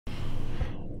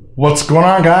What's going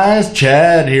on, guys?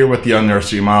 Chad here with the Under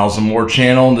 3 Miles and More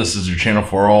channel. This is your channel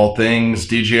for all things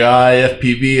DJI,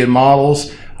 FPV, and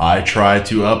models. I try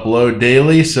to upload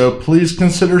daily, so please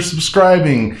consider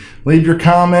subscribing. Leave your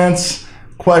comments,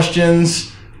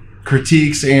 questions,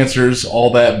 critiques, answers,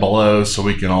 all that below so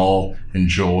we can all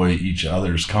enjoy each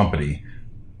other's company.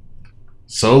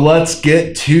 So let's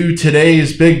get to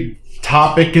today's big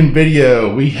topic and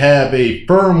video. We have a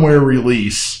firmware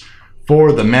release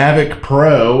for the Mavic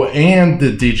Pro and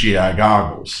the Dji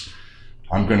goggles.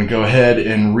 I'm going to go ahead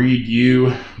and read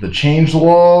you the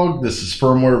changelog. This is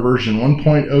firmware version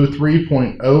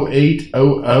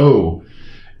 1.03.0800,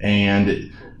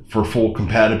 and for full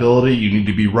compatibility you need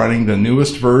to be running the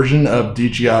newest version of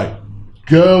Dji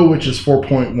Go, which is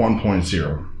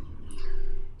 4.1.0.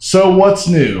 So what's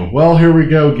new? Well, here we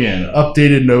go again.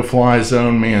 Updated no-fly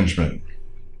zone management.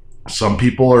 Some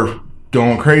people are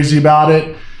going crazy about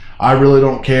it. I really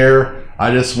don't care.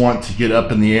 I just want to get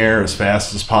up in the air as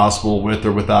fast as possible with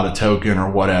or without a token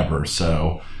or whatever.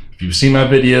 So if you've seen my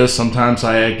videos, sometimes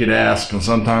I get asked and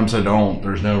sometimes I don't.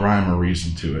 There's no rhyme or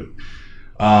reason to it.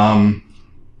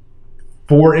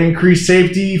 For increased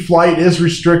safety, flight is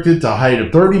restricted to a height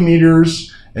of 30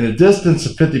 meters and a distance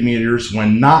of 50 meters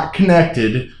when not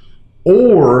connected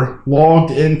or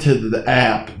logged into the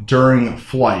app during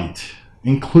flight,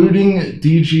 including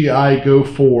DJI Go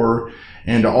 4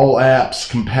 and all apps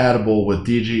compatible with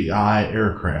DJI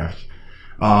aircraft.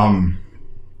 The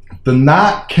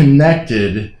not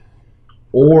connected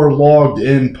or logged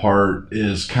in part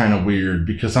is kind of weird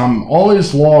because I'm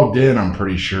always logged in, I'm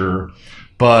pretty sure.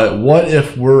 But what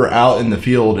if we're out in the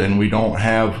field and we don't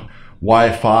have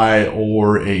Wi-Fi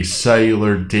or a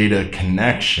cellular data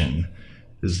connection?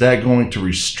 Is that going to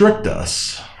restrict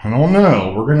us? I don't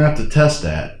know. We're going to have to test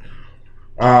that.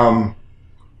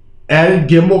 Added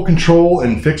gimbal control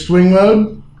in fixed wing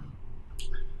mode.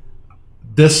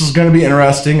 This is going to be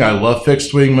interesting. I love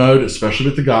fixed wing mode, especially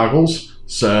with the goggles.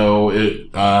 So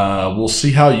we'll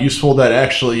see how useful that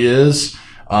actually is.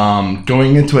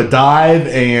 Going into a dive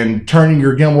and turning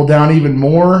your gimbal down even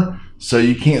more so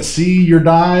you can't see your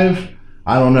dive.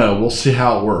 I don't know. We'll see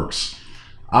how it works.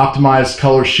 Optimized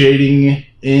color shading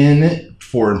in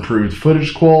for improved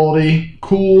footage quality.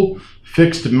 Cool.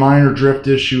 Fixed a minor drift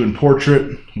issue in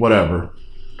portrait, whatever.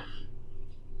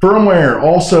 Firmware,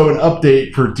 also an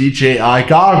update for DJI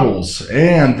goggles.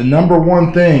 And the number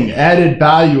one thing, added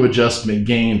value adjustment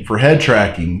gain for head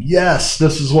tracking. Yes,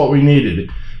 this is what we needed.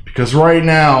 Because right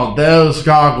now, those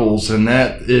goggles, and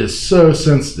that is so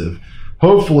sensitive.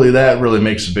 Hopefully that really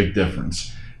makes a big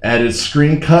difference. Added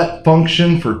screen cut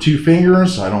function for 2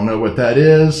 fingers. I don't know what that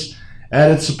is.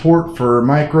 Added support for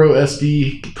micro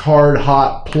SD card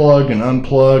hot plug and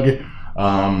unplug.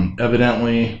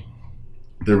 Evidently,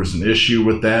 there was an issue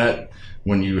with that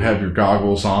when you have your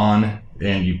goggles on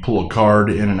and you pull a card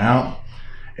in and out.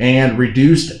 And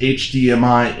reduced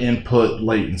HDMI input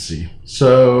latency.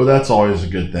 So that's always a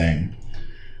good thing.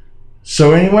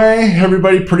 So anyway,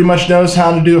 everybody pretty much knows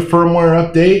how to do a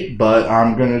firmware update, but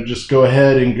I'm going to just go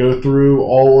ahead and go through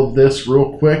all of this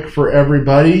real quick for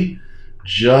everybody.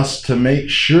 Just to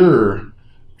make sure.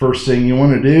 First thing you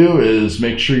want to do is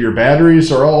make sure your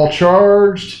batteries are all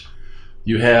charged.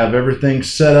 You have everything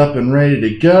set up and ready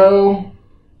to go.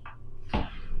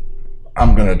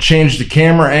 I'm going to change the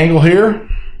camera angle here.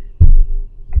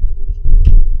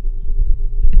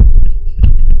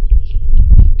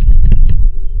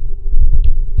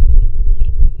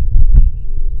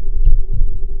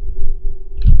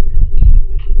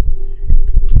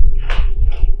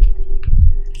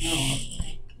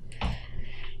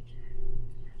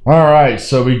 Alright,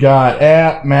 so we got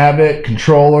app, Mavic,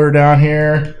 controller down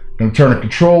here. Gonna turn the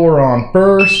controller on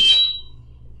first.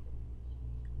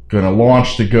 Gonna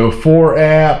launch the Go 4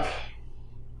 app.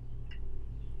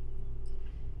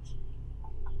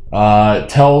 It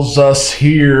tells us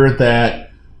here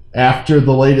that after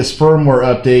the latest firmware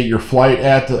update, your flight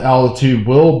altitude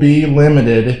will be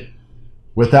limited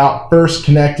without first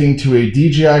connecting to a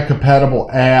DJI compatible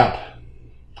app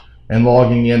and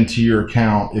logging into your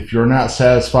account. If you're not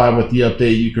satisfied with the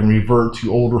update, you can revert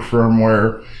to older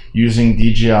firmware using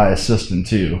DJI Assistant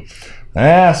 2.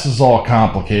 This is all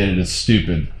complicated. It's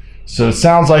stupid. So it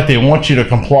sounds like they want you to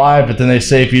comply, but then they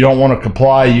say if you don't want to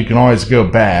comply, you can always go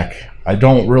back. I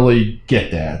don't really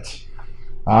get that.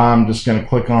 I'm just going to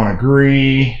click on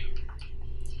agree.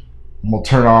 We'll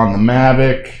turn on the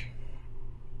Mavic.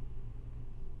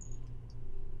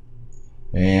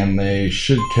 And they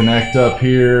should connect up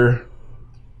here,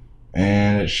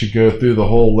 and it should go through the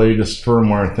whole latest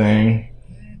firmware thing.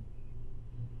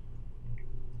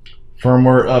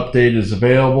 Firmware update is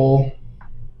available.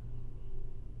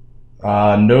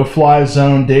 No-fly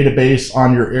zone database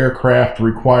on your aircraft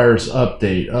requires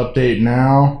update. Update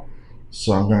now.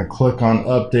 So I'm going to click on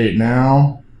update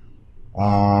now.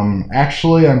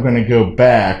 Actually, I'm going to go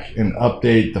back and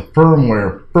update the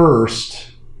firmware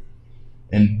first,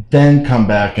 and then come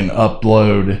back and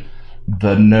upload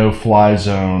the no-fly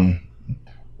zone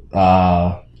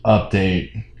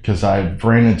update, because I've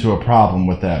ran into a problem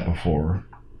with that before.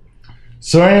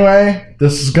 So anyway,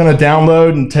 this is going to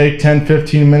download and take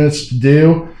 10-15 minutes to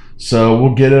do. So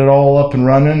we'll get it all up and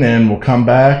running, and we'll come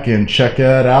back and check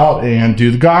it out and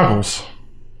do the goggles.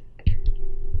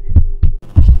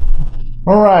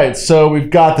 Alright, so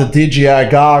we've got the DJI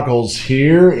goggles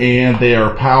here, and they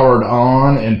are powered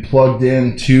on and plugged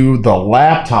into the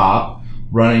laptop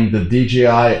running the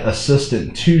DJI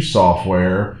Assistant 2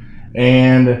 software.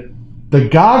 And the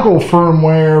goggle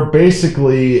firmware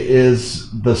basically is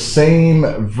the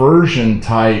same version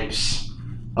types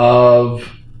of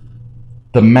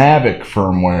the Mavic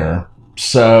firmware.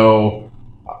 So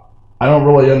I don't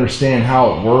really understand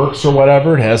how it works or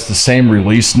whatever. It has the same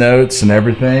release notes and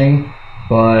everything.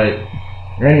 But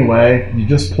anyway, you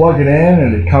just plug it in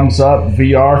and it comes up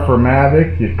VR for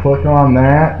Mavic. You click on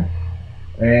that,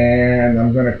 and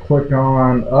I'm going to click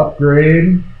on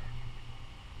upgrade.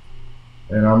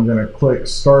 And I'm going to click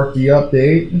start the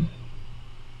update. And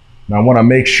I want to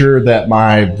make sure that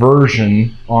my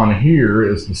version on here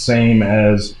is the same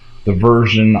as the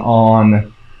version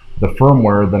on the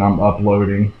firmware that I'm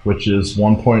uploading, which is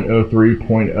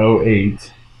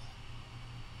 1.03.08.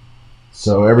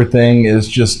 So everything is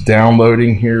just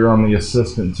downloading here on the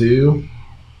Assistant 2.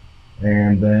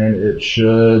 And then it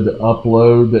should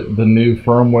upload the new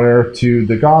firmware to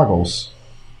the goggles.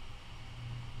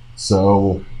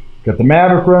 So got the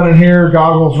Mavic running here,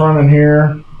 goggles running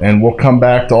here, and we'll come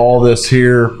back to all this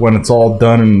here when it's all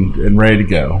done and ready to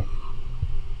go.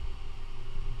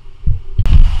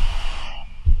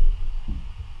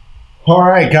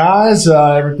 Alright guys,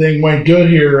 everything went good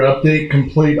here. Update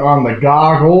complete on the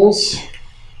goggles,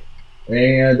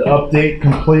 and update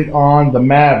complete on the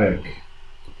Mavic.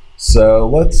 So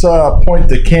let's point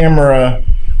the camera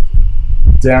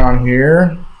down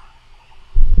here.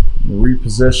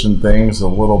 Reposition things a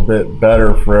little bit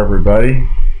better for everybody.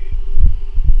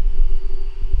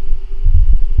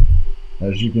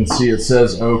 As you can see, it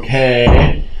says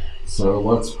OK, so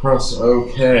let's press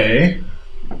OK.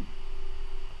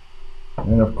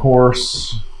 And of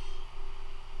course,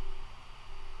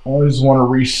 always want to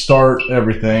restart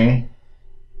everything.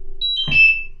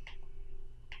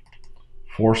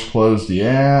 Force close the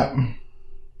app,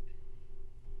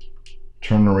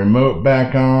 turn the remote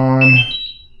back on,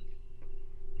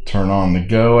 turn on the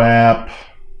Go app,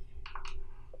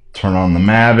 turn on the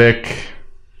Mavic,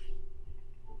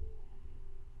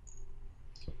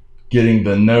 getting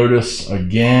the notice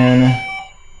again.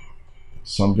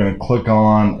 So I'm going to click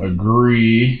on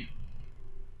agree.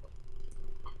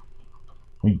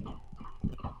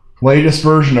 Latest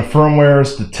version of firmware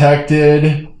is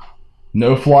detected.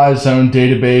 No-fly zone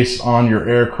database on your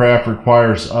aircraft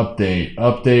requires update.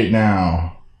 Update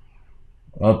now.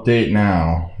 Update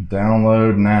now.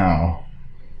 Download now.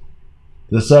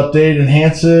 This update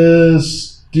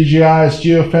enhances DJI's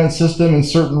geofence system in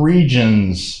certain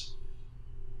regions.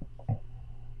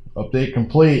 Update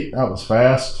complete. That was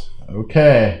fast.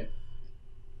 Okay.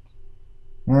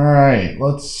 Alright,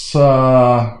 let's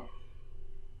go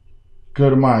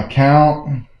to my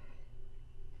account.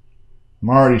 I'm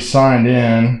already signed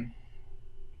in.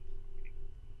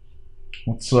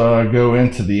 Let's go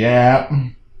into the app.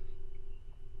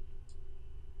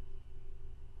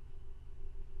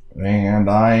 And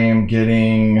I am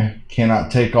getting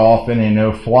cannot take off in a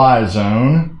no-fly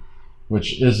zone,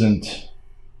 which isn't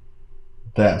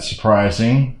that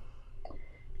surprising.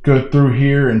 Go through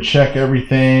here and check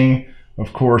everything.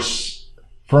 Of course,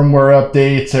 firmware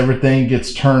updates, everything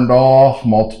gets turned off.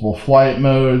 Multiple flight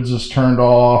modes is turned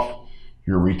off.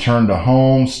 Your return to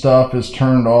home stuff is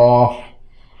turned off.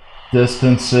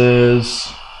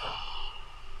 Distances.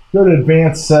 Go to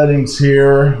advanced settings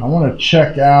here. I want to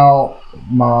check out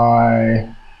my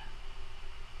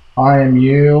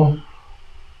IMU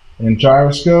and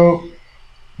gyroscope.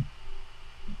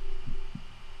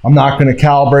 I'm not going to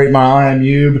calibrate my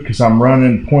IMU because I'm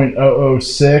running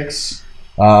 0.006.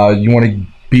 You want to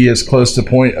be as close to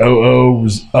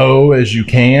 0.000 as you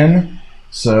can.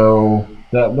 So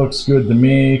that looks good to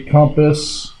me.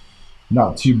 Compass,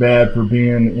 not too bad for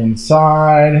being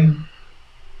inside.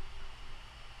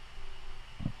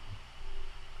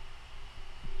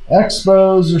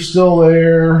 Expos are still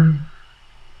there.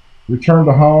 Return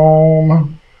to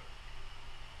home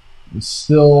is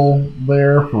still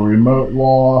there for remote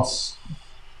loss.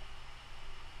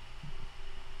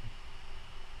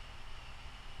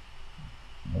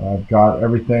 I've got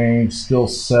everything still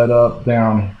set up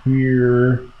down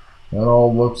here. That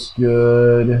all looks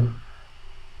good.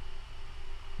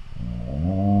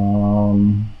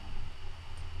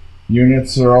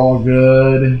 Units are all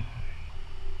good.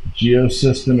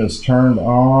 Geosystem is turned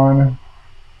on.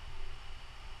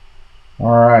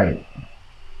 All right.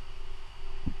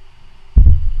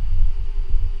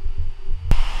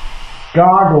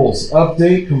 Goggles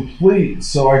update complete.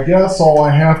 So I guess all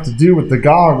I have to do with the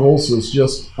goggles is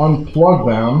just unplug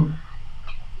them.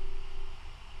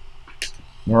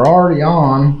 They're already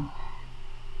on.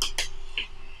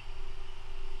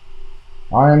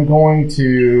 I am going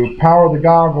to power the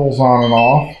goggles on and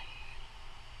off.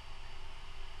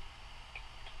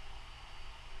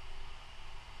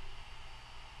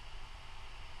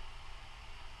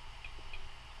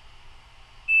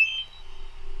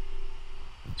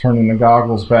 Turning the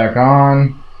goggles back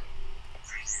on.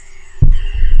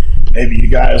 Maybe you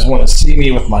guys want to see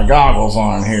me with my goggles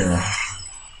on here.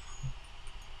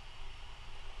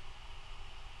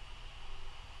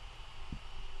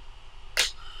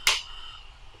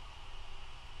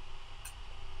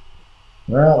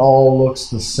 That all looks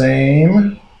the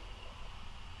same.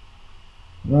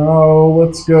 Now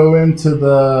let's go into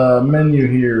the menu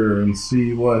here and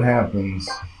see what happens.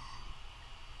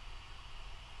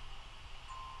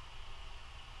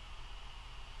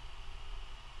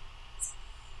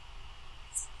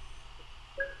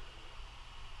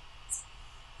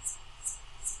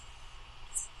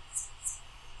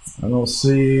 I don't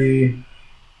see.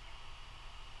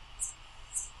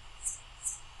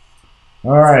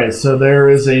 Alright, so there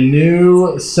is a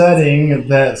new setting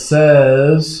that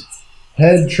says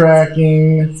head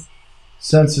tracking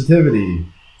sensitivity.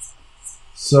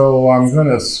 So I'm going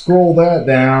to scroll that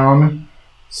down.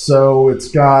 So it's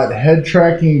got head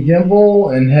tracking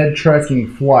gimbal and head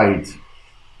tracking flight.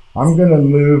 I'm going to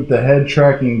move the head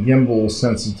tracking gimbal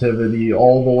sensitivity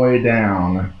all the way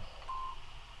down.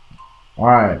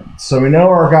 Alright, so we know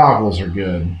our goggles are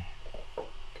good.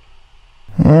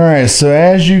 Alright, so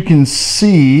as you can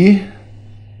see,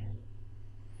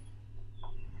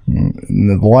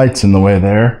 the light's in the way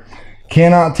there,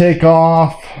 cannot take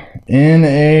off in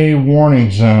a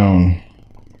warning zone.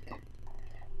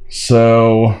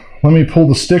 So let me pull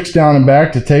the sticks down and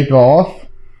back to take off.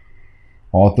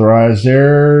 Authorized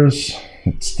errors.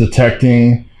 It's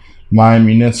detecting my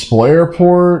municipal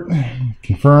airport.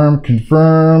 Confirm,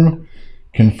 confirm,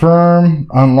 confirm,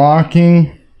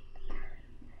 unlocking.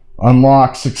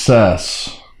 Unlock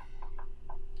success.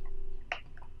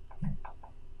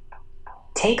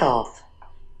 Takeoff.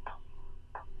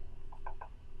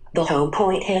 The home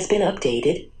point has been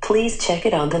updated. Please check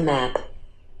it on the map.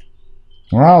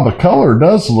 Wow, the color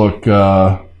does look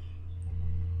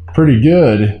pretty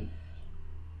good.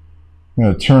 I'm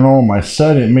going to turn all my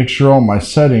settings, make sure all my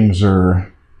settings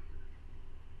are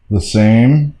the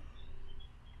same.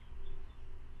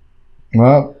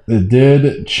 Well, it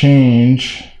did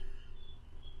change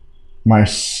my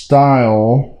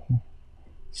style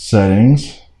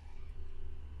settings.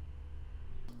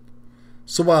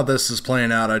 So while this is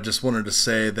playing out, I just wanted to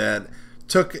say that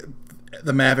took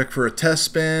the Mavic for a test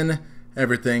spin.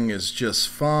 Everything is just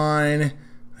fine.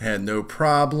 I had no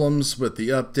problems with the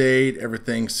update.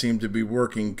 Everything seemed to be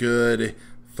working good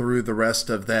through the rest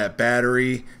of that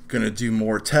battery. Gonna do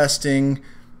more testing.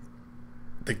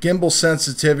 The gimbal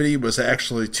sensitivity was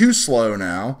actually too slow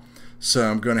now,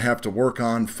 so I'm going to have to work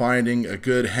on finding a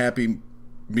good happy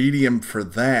medium for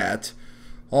that.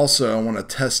 Also, I want to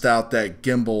test out that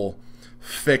gimbal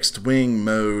fixed wing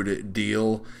mode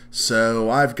deal. So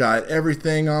I've got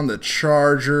everything on the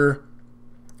charger.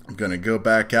 I'm going to go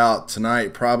back out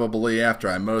tonight probably after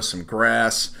I mow some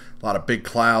grass. A lot of big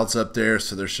clouds up there,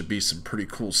 so there should be some pretty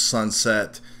cool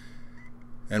sunset.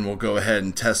 And we'll go ahead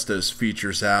and test those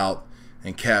features out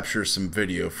and capture some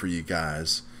video for you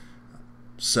guys.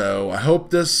 So I hope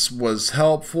this was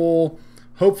helpful.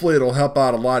 Hopefully it'll help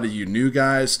out a lot of you new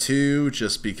guys too,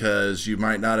 just because you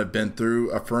might not have been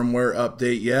through a firmware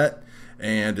update yet,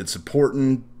 and it's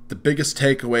important. The biggest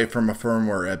takeaway from a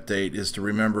firmware update is to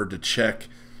remember to check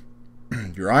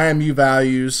your IMU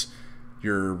values,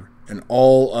 and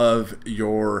all of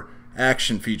your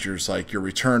action features like your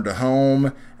return to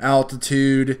home,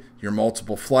 altitude, your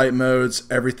multiple flight modes,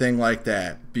 everything like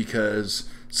that, because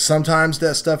sometimes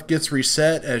that stuff gets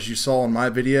reset, as you saw in my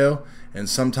video, and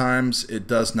sometimes it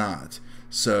does not.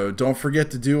 So don't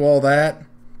forget to do all that.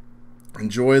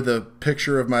 Enjoy the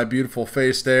picture of my beautiful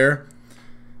face there.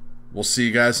 We'll see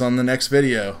you guys on the next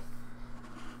video.